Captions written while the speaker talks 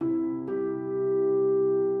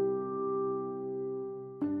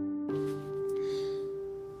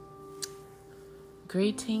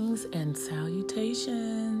Greetings and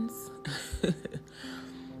salutations.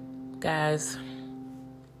 Guys,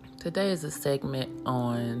 today is a segment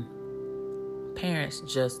on parents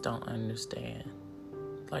just don't understand.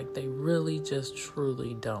 Like they really just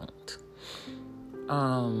truly don't.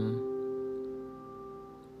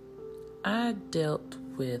 I dealt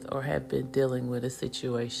with or have been dealing with a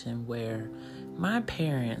situation where my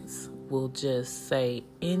parents will just say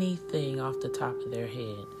anything off the top of their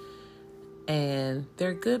head. And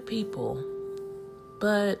they're good people,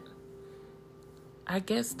 but I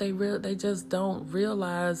guess they just don't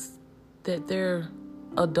realize that their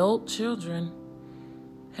adult children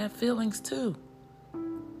have feelings too.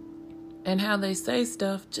 And how they say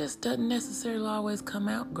stuff just doesn't necessarily always come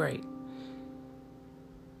out great.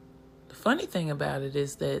 The funny thing about it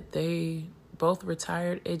is that they both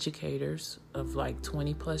retired educators of like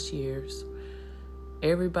 20 plus years.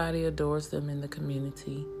 Everybody adores them in the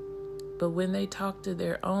community. But when they talk to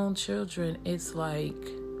their own children, it's like,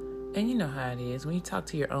 and you know how it is. When you talk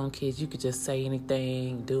to your own kids, you could just say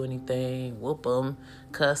anything, do anything, whoop them,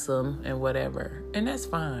 cuss them, and whatever. And that's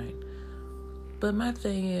fine. But my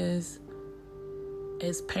thing is,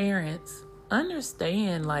 as parents,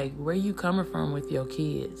 understand like where you coming from with your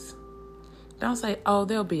kids. Don't say, oh,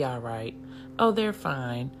 they'll be all right. Oh, they're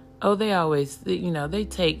fine. Oh, they always, they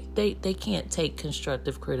can't take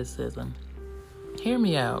constructive criticism. Hear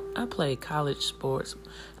me out. I played college sports.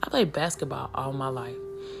 I played basketball all my life.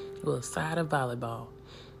 With a side of volleyball.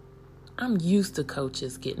 I'm used to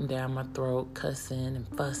coaches getting down my throat, cussing and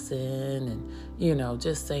fussing and,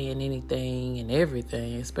 just saying anything and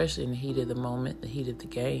everything, especially in the heat of the moment, the heat of the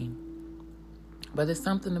game. But it's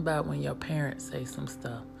something about when your parents say some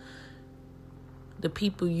stuff. The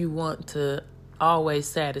people you want to always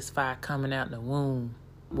satisfy coming out in the womb,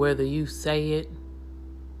 whether you say it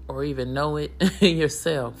or even know it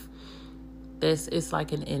yourself. It's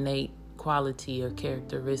like an innate quality or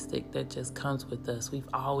characteristic that just comes with us. We've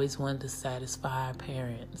always wanted to satisfy our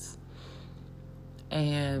parents.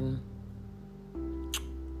 And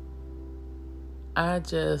I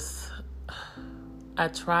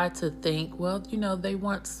try to think, well, they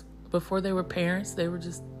once, before they were parents, they were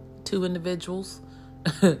just two individuals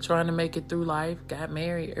trying to make it through life, got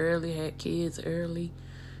married early, had kids early.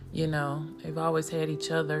 They've always had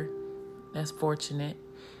each other. That's fortunate.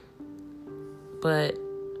 But,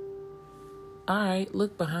 all right,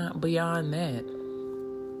 look beyond that.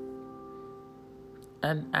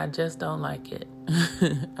 I just don't like it.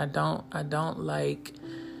 I don't like,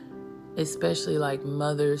 especially like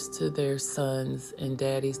mothers to their sons and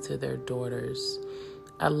daddies to their daughters.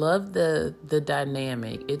 I love the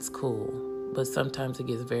dynamic. It's cool, but sometimes it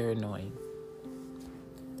gets very annoying.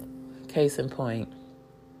 Case in point.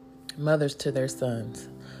 Mothers to their sons.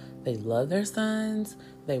 They love their sons.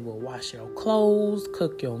 They will wash your clothes,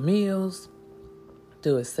 cook your meals,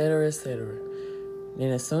 do etc., etc.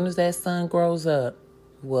 Then as soon as that son grows up,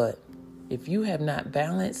 what? If you have not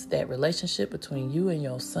balanced that relationship between you and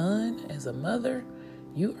your son as a mother,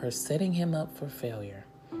 you are setting him up for failure.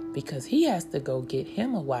 Because he has to go get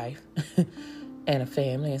him a wife and a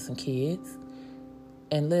family and some kids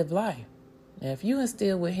and live life. Now, if you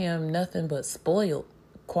instill with him nothing but spoiled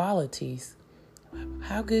qualities,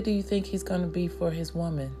 how good do you think he's going to be for his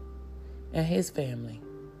woman and his family?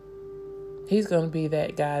 He's going to be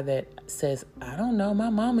that guy that says, I don't know, my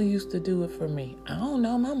mama used to do it for me. I don't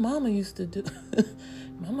know, my mama used to do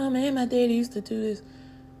my mama and my daddy used to do this.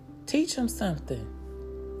 Teach him something.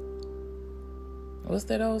 What's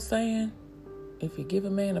that old saying? If you give a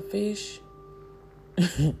man a fish,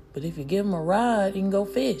 but if you give him a rod, he can go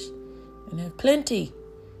fish and have plenty.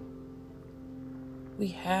 We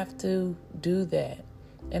have to do that.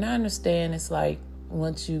 And I understand it's like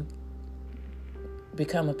once you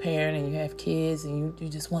become a parent and you have kids and you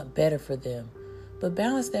just want better for them. But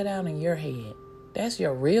balance that out in your head. That's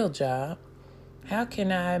your real job. How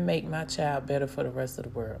can I make my child better for the rest of the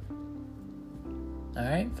world? All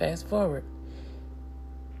right, fast forward.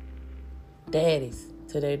 Daddies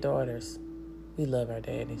to their daughters. We love our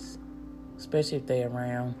daddies, especially if they're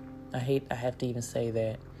around. I have to even say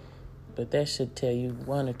that. But that should tell you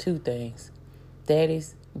one or two things.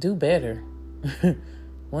 Daddies, do better.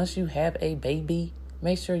 Once you have a baby,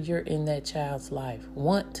 make sure you're in that child's life.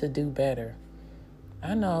 Want to do better.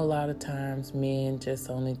 I know a lot of times men just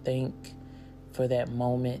only think for that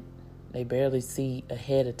moment. They barely see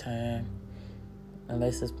ahead of time.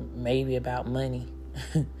 Unless it's maybe about money.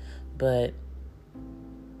 But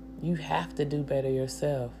you have to do better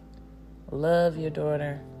yourself. Love your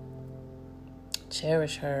daughter.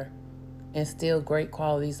 Cherish her. Instill great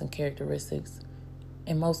qualities and characteristics.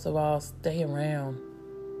 And most of all, stay around.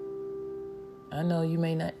 I know you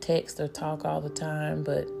may not text or talk all the time,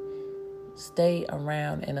 but stay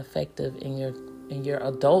around and effective in your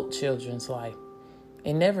adult children's life.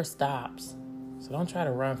 It never stops. So don't try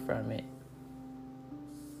to run from it.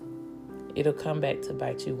 It'll come back to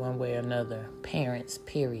bite you one way or another. Parents,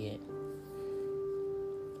 period.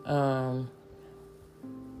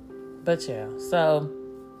 But yeah, so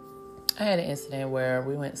I had an incident where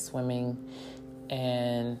we went swimming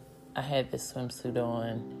and I had this swimsuit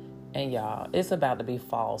on. And y'all, it's about to be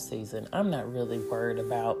fall season. I'm not really worried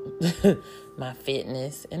about my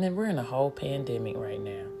fitness. And then we're in a whole pandemic right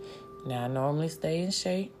now. Now, I normally stay in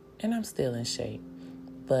shape, and I'm still in shape.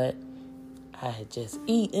 But I had just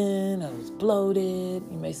eaten. I was bloated.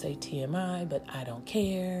 You may say TMI, but I don't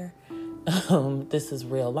care. This is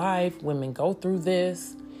real life. Women go through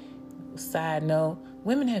this. Side note,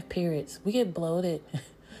 women have periods. We get bloated.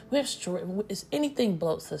 We have stress. Anything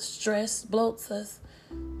bloats us. Stress bloats us.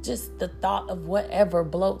 Just the thought of whatever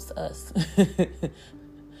bloats us.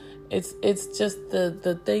 It's just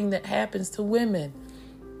the thing that happens to women.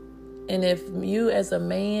 And if you as a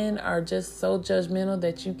man are just so judgmental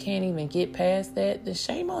that you can't even get past that, then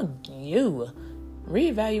shame on you.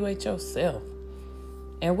 Reevaluate yourself.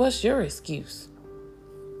 And what's your excuse?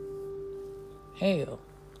 Hell,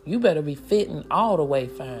 you better be fitting all the way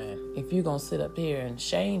fine if you're going to sit up here and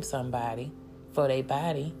shame somebody for their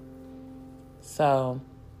body. So,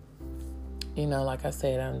 like I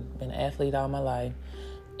said, I've been an athlete all my life.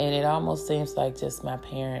 And it almost seems like just my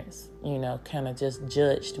parents, kind of just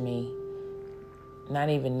judged me, not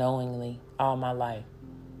even knowingly, all my life.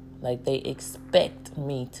 Like they expect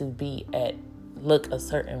me to look a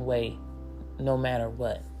certain way no matter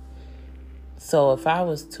what. So if I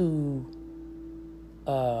was too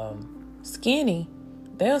skinny,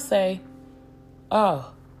 they'll say,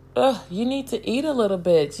 oh, you need to eat a little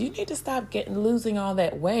bit. You need to stop losing all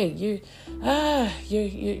that weight. You're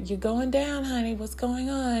going down, honey. What's going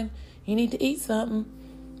on? You need to eat something.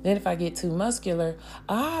 Then if I get too muscular,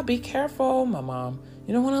 be careful, my mom.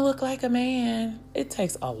 You don't want to look like a man. It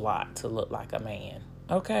takes a lot to look like a man.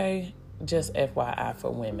 Okay? Just FYI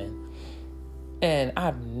for women. And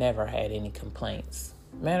I've never had any complaints.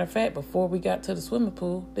 Matter of fact, before we got to the swimming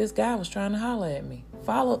pool, this guy was trying to holler at me.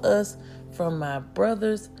 Followed us from my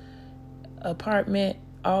brother's apartment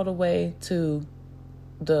all the way to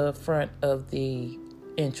the front of the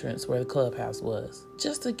entrance where the clubhouse was,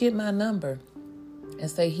 just to get my number and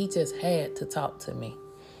say he just had to talk to me.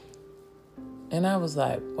 And I was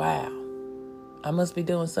like, wow, I must be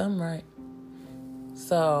doing something right.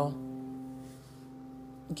 So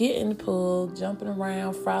get in the pool, jumping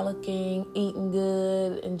around, frolicking, eating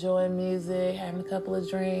good, enjoying music, having a couple of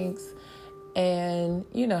drinks. And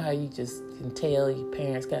you know how you just can tell your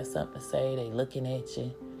parents got something to say. They looking at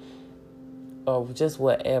you. Or just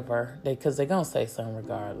whatever. Because they're going to say something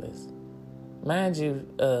regardless. Mind you,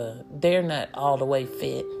 they're not all the way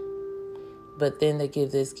fit. But then they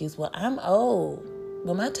give the excuse, well, I'm old.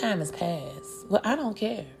 Well, my time has passed. Well, I don't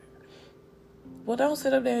care. Well, don't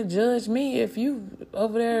sit up there and judge me if you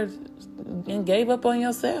over there and gave up on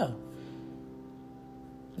yourself.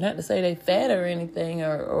 Not to say they fat or anything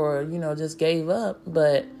or just gave up,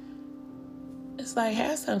 but it's like,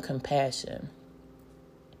 have some compassion.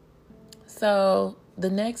 So the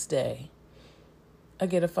next day, I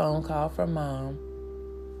get a phone call from Mom.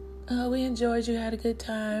 Oh, we enjoyed you, had a good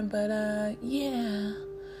time, but your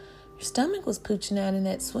stomach was pooching out in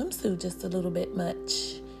that swimsuit just a little bit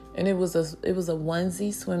much. And it was a onesie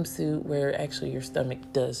swimsuit where actually your stomach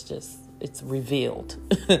it's revealed.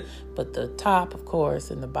 But the top, of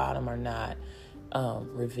course, and the bottom are not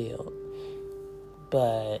revealed.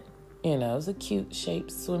 But, it was a cute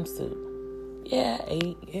shaped swimsuit. Yeah, I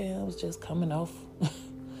ate. Yeah, I was just coming off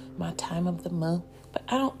my time of the month. But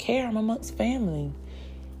I don't care. I'm amongst family.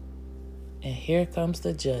 And here comes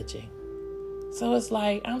the judging. So it's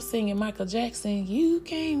like I'm singing Michael Jackson, you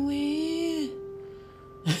can't win.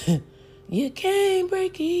 You can't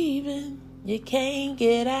break even. You can't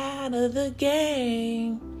get out of the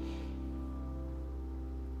game.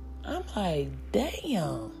 I'm like,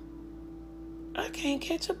 damn. I can't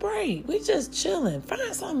catch a break. We just chilling.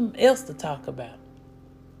 Find something else to talk about.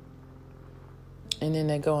 And then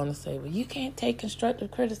they go on to say, well, you can't take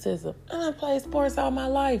constructive criticism. I played sports all my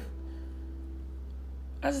life.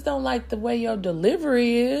 I just don't like the way your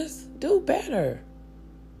delivery is. Do better.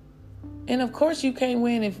 And of course you can't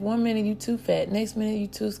win if 1 minute you too fat, next minute you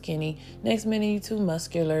too skinny, next minute you too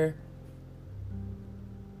muscular.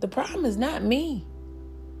 The problem is not me.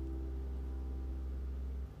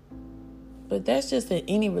 But that's just in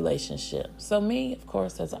any relationship. So me, of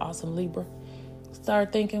course, as an awesome Libra,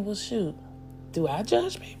 start thinking, well, shoot, do I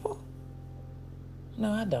judge people?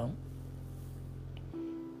 No, I don't.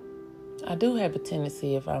 I do have a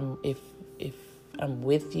tendency if I'm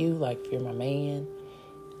with you, like if you're my man,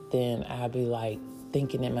 then I'll be like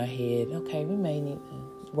thinking in my head, okay, we may need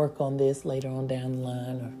to work on this later on down the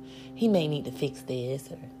line, or he may need to fix this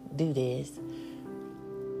or do this.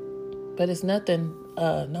 But it's nothing,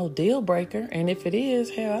 no deal breaker. And if it is,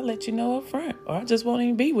 hell, I'll let you know up front, or I just won't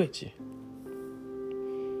even be with you.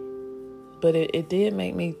 But it did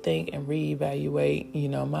make me think and reevaluate,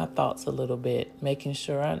 my thoughts a little bit, making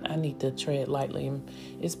sure I need to tread lightly,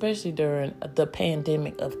 especially during the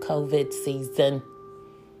pandemic of COVID season.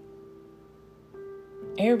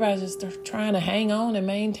 Everybody's just trying to hang on and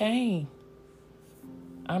maintain.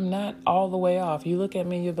 I'm not all the way off. You look at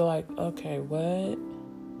me, you'll be like, okay, what?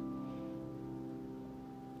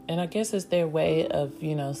 And I guess it's their way of,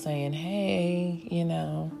 saying, hey,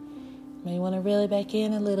 may want to reel it back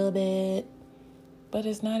in a little bit. But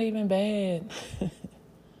it's not even bad.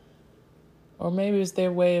 Or maybe it's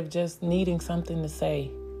their way of just needing something to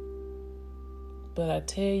say. But I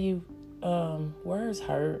tell you, words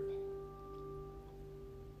hurt.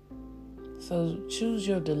 So choose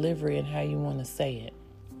your delivery and how you want to say it.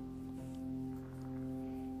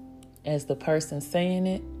 As the person saying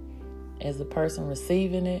it, as the person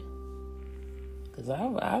receiving it. Because I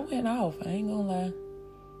went off, I ain't gonna lie.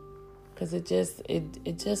 Because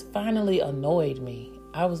it just finally annoyed me.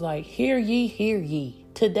 I was like, hear ye, hear ye.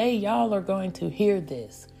 Today y'all are going to hear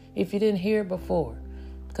this if you didn't hear it before.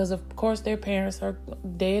 Because of course their parents are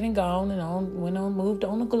dead and gone and moved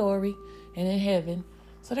on to glory and in heaven.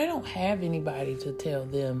 So they don't have anybody to tell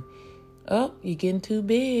them, oh, you're getting too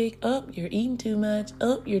big. Oh, you're eating too much.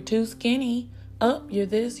 Oh, you're too skinny. Oh, you're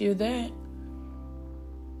this, you're that.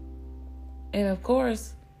 And of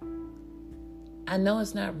course, I know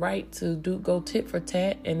it's not right to go tit for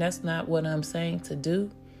tat, and that's not what I'm saying to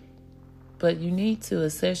do. But you need to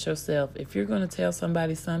assess yourself. If you're going to tell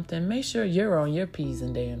somebody something, make sure you're on your P's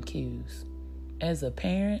and damn Q's. As a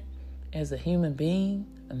parent, as a human being,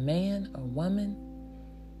 a man or woman.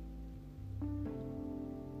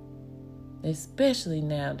 Especially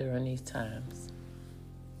now during these times.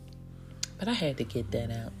 But I had to get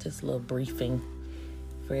that out. Just a little briefing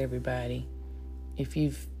for everybody.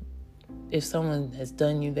 If someone has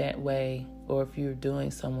done you that way, or if you're doing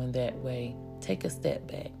someone that way, take a step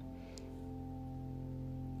back.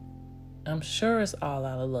 I'm sure it's all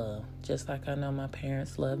out of love, just like I know my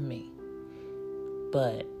parents love me.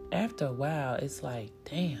 But after a while, it's like,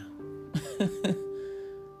 damn.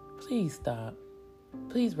 Please stop.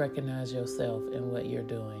 Please recognize yourself in what you're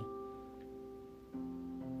doing.